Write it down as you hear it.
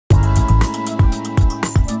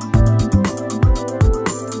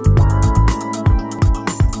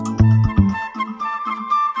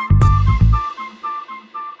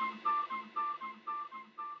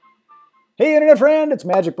my friend. It's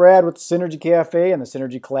Magic Brad with the Synergy Cafe and the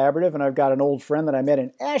Synergy Collaborative, and I've got an old friend that I met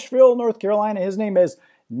in Asheville, North Carolina. His name is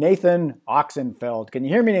Nathan Oxenfeld. Can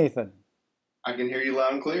you hear me, Nathan? I can hear you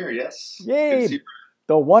loud and clear, yes. Good to see Yay! you.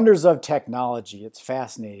 The wonders of technology. It's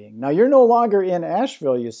fascinating. Now, you're no longer in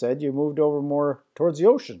Asheville, you said. You moved over more towards the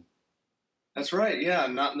ocean. That's right, yeah.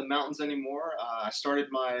 I'm not in the mountains anymore. I started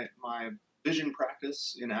my vision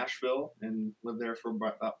practice in Asheville and lived there for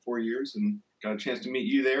about 4 years and got a chance to meet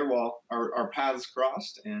you there while our paths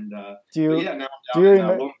crossed. And Do you, but yeah, now do I'm you,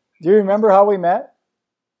 down in rem- do you remember how we met?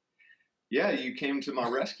 yeah, you came to my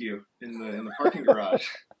rescue in the parking garage.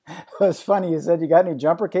 It's funny. You said, you got any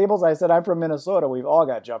jumper cables? I said, I'm from Minnesota. We've all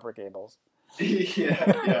got jumper cables.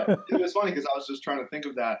 Yeah. It was funny because I was just trying to think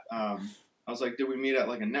of that. I was like, did we meet at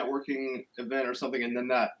like a networking event or something? And then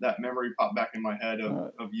that memory popped back in my head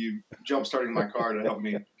of you jump starting my car to help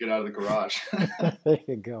me get out of the garage. There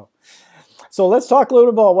you go. So let's talk a little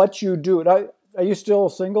about what you do. Are you still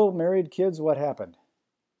single, married, kids? What happened?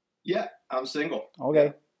 Yeah, I'm single. Okay.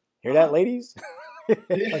 Yeah. Hear that, ladies?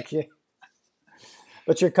 Yeah. Okay.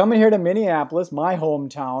 But you're coming here to Minneapolis, my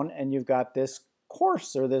hometown, and you've got this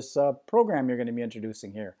course or this program you're going to be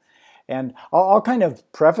introducing here. And I'll kind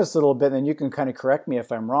of preface it a little bit, and then you can kind of correct me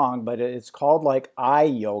if I'm wrong, but it's called like eye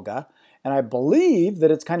yoga. And I believe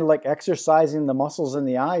that it's kind of like exercising the muscles in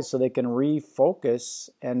the eyes so they can refocus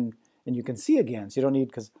and you can see again. So you don't need,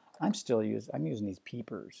 because I'm using these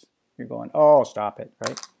peepers. You're going, oh, stop it,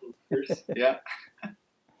 right? Yeah.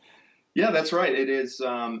 Yeah, that's right. It is.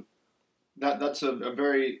 That's a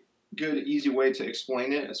very good, easy way to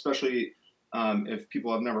explain it, especially if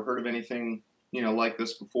people have never heard of anything, like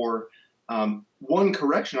this before. One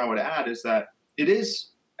correction I would add is that it is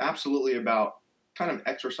absolutely about kind of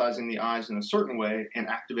exercising the eyes in a certain way and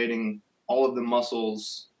activating all of the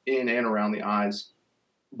muscles in and around the eyes.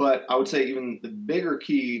 But I would say even the bigger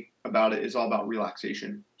key about it is all about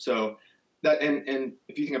relaxation. So that, and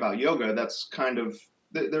if you think about yoga, that's kind of,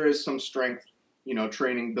 there is some strength,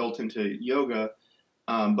 training built into yoga.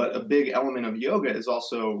 But a big element of yoga is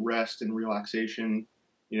also rest and relaxation.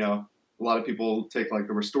 A lot of people take like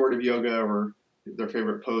a restorative yoga, or their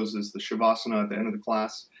favorite pose is the shavasana at the end of the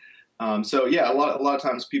class. So yeah, a lot of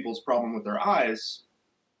times people's problem with their eyes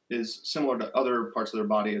is similar to other parts of their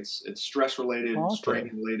body. It's stress related, Okay.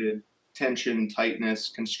 strain related, tension, tightness,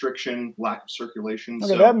 constriction, lack of circulation. Okay,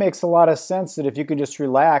 So that makes a lot of sense, that if you can just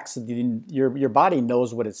relax, your body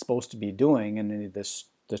knows what it's supposed to be doing, and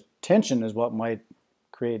the tension is what might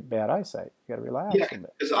create bad eyesight. You got to relax yeah, a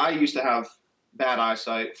bit. because I used to have bad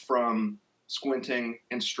eyesight from squinting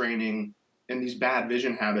and straining and these bad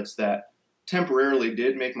vision habits that temporarily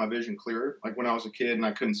did make my vision clearer. Like when I was a kid and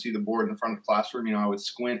I couldn't see the board in the front of the classroom, I would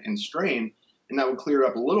squint and strain, and that would clear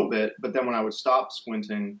up a little bit. But then when I would stop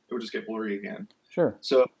squinting, it would just get blurry again. Sure.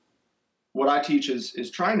 So what I teach is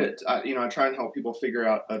trying to, I try and help people figure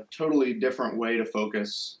out a totally different way to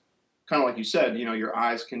focus. Kind of like you said, your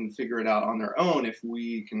eyes can figure it out on their own if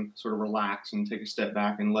we can sort of relax and take a step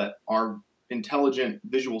back and let our intelligent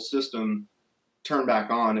visual system turn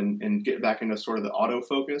back on and get back into sort of the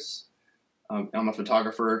autofocus. I'm a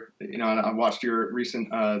photographer, and I watched your recent,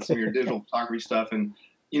 some of your digital photography stuff, and,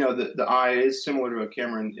 the eye is similar to a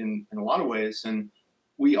camera in a lot of ways, and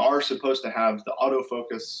we are supposed to have the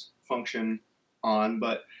autofocus function on,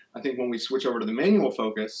 but I think when we switch over to the manual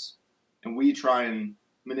focus and we try and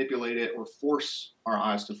manipulate it or force our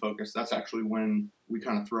eyes to focus, that's actually when we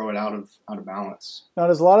kind of throw it out of balance. Now,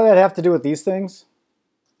 does a lot of that have to do with these things?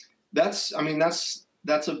 That's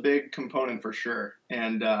a big component for sure.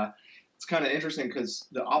 And it's kind of interesting because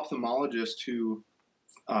the ophthalmologist who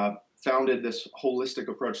founded this holistic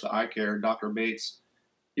approach to eye care, Dr. Bates,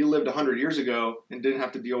 he lived 100 years ago and didn't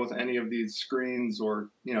have to deal with any of these screens or,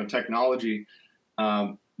 technology.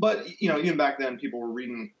 But even back then, people were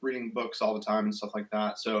reading books all the time and stuff like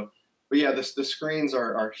that. So, but yeah, the screens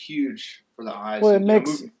are huge for the eyes. Well, And,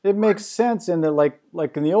 it makes sense in that,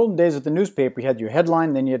 like in the olden days with the newspaper, you had your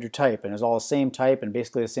headline, then you had your type, and it's all the same type and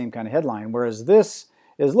basically the same kind of headline. Whereas this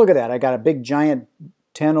is, look at that, I got a big giant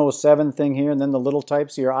 1007 thing here, and then the little type.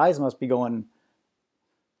 So your eyes must be going.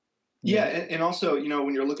 Yeah, and also,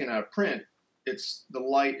 when you're looking at a print, the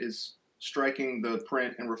light is striking the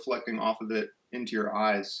print and reflecting off of it into your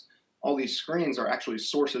eyes. All these screens are actually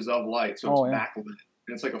sources of light, so it's backlit,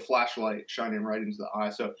 and it's like a flashlight shining right into the eye.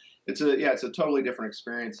 So it's a totally different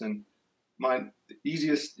experience. And my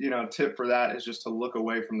easiest tip for that is just to look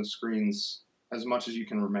away from the screens as much as you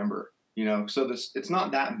can remember. So it's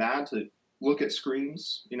not that bad to look at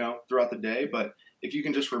screens throughout the day, but if you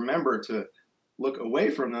can just remember to look away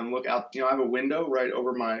from them, look out. I have a window right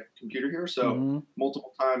over my computer here, so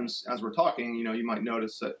multiple times as we're talking, you might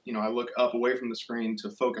notice that I look up away from the screen to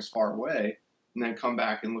focus far away, and then come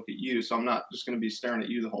back and look at you. So I'm not just going to be staring at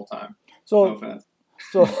you the whole time. So, no offense.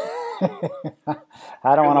 So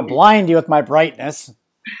I don't want to blind you with my brightness.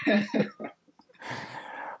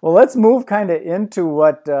 Well, let's move kind of into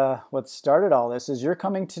what started all this. Is you're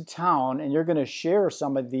coming to town and you're going to share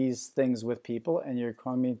some of these things with people, and you're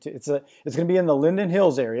coming to it's going to be in the Linden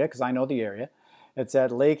Hills area, because I know the area. It's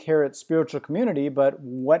at Lake Harriet Spiritual Community, but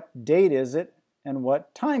what date is it and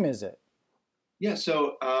what time is it? Yeah,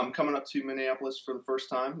 so I'm coming up to Minneapolis for the first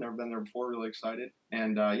time. Never been there before. Really excited,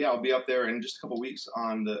 and I'll be up there in just a couple weeks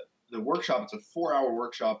on the workshop. It's a 4-hour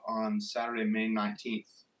workshop on Saturday, May 19th.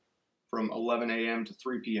 From 11 a.m. to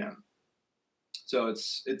 3 p.m. So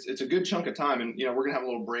it's a good chunk of time, and we're gonna have a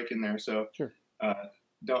little break in there. So sure.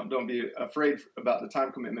 Don't be afraid about the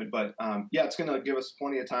time commitment, but it's gonna give us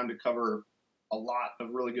plenty of time to cover a lot of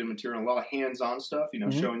really good material, a lot of hands-on stuff.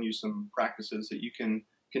 Showing you some practices that you can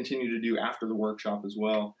continue to do after the workshop as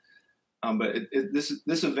well. But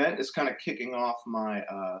this event is kind of kicking off my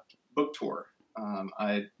book tour.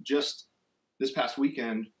 I just this past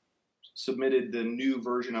weekend submitted the new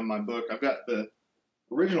version of my book. I've got the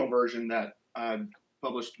original version that I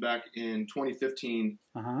published back in 2015,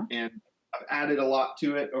 and I've added a lot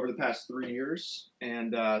to it over the past 3 years,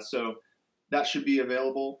 and so that should be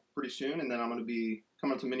available pretty soon. And then I'm going to be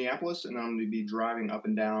coming to Minneapolis, and then I'm going to be driving up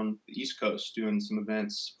and down the East Coast doing some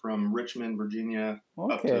events from Richmond, Virginia,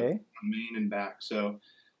 up to Maine and back. So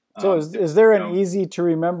is there an easy to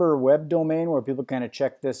remember web domain where people kind of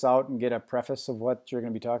check this out and get a preface of what you're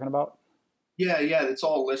going to be talking about? Yeah, it's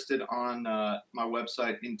all listed on my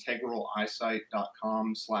website,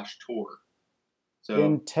 integraleyesight.com/tour.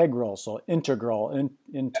 So integral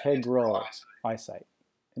eyesight.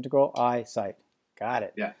 Integral eyesight. Got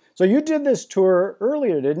it. Yeah. So you did this tour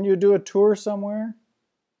earlier, didn't you? Do a tour somewhere?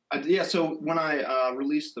 So when I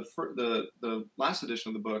released the last edition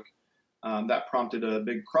of the book, that prompted a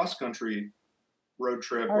big cross-country road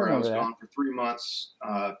trip where I was gone for 3 months.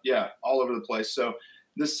 All over the place. So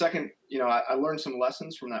this second, I learned some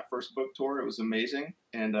lessons from that first book tour. It was amazing,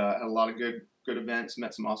 and had a lot of good events,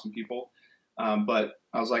 met some awesome people. But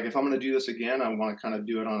I was like, if I'm going to do this again, I want to kind of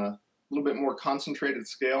do it on a little bit more concentrated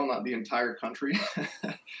scale, not the entire country.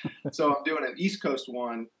 So I'm doing an East Coast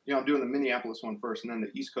one. I'm doing the Minneapolis one first, and then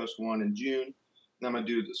the East Coast one in June. And I'm going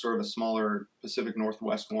to do sort of a smaller Pacific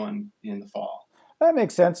Northwest one in the fall. That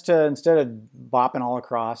makes sense, to instead of bopping all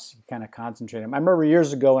across, kind of concentrate. I remember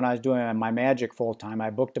years ago when I was doing my magic full time,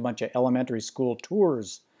 I booked a bunch of elementary school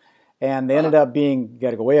tours, and they ended up being, you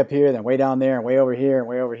got to go way up here, then way down there, and way over here, and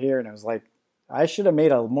way over here, and it was like, I should have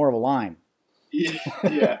made more of a line.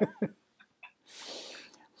 Yeah.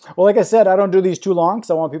 Well, like I said, I don't do these too long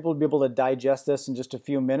because I want people to be able to digest this in just a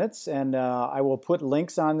few minutes, and I will put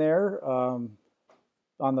links on there on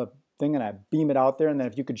the thing, and I beam it out there, and then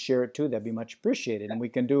if you could share it too, that'd be much appreciated. And we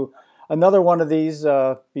can do another one of these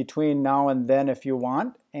between now and then if you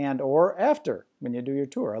want, and or after when you do your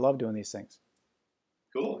tour. I love doing these things.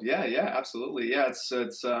 Cool. Yeah, absolutely. Yeah, it's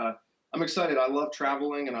I'm excited. I love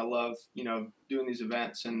traveling, and I love doing these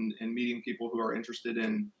events and meeting people who are interested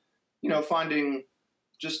in finding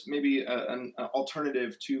just maybe an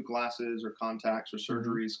alternative to glasses or contacts or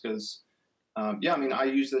surgeries, because I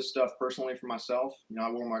use this stuff personally for myself.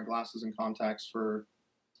 I wore my glasses and contacts for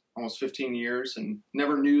almost 15 years and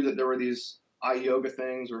never knew that there were these eye yoga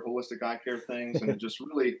things or holistic eye care things, and it just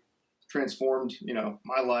really transformed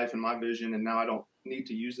my life and my vision, and now I don't need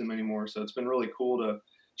to use them anymore. So it's been really cool to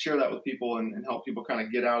share that with people and help people kind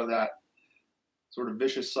of get out of that sort of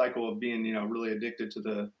vicious cycle of being, really addicted to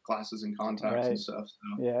the glasses and contacts and stuff. So.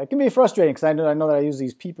 Yeah, it can be frustrating because I know that I use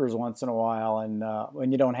these peepers once in a while, and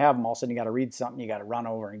when you don't have them, all of a sudden you got to read something, you got to run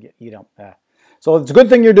over and So it's a good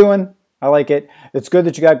thing you're doing. I like it. It's good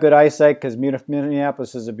that you got good eyesight, because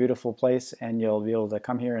Minneapolis is a beautiful place, and you'll be able to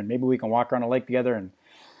come here and maybe we can walk around a lake together and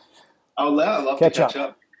I'd love to catch up.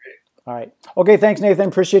 Great. All right. Okay, thanks, Nathan.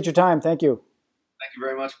 Appreciate your time. Thank you. Thank you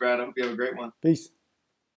very much, Brad. I hope you have a great one. Peace.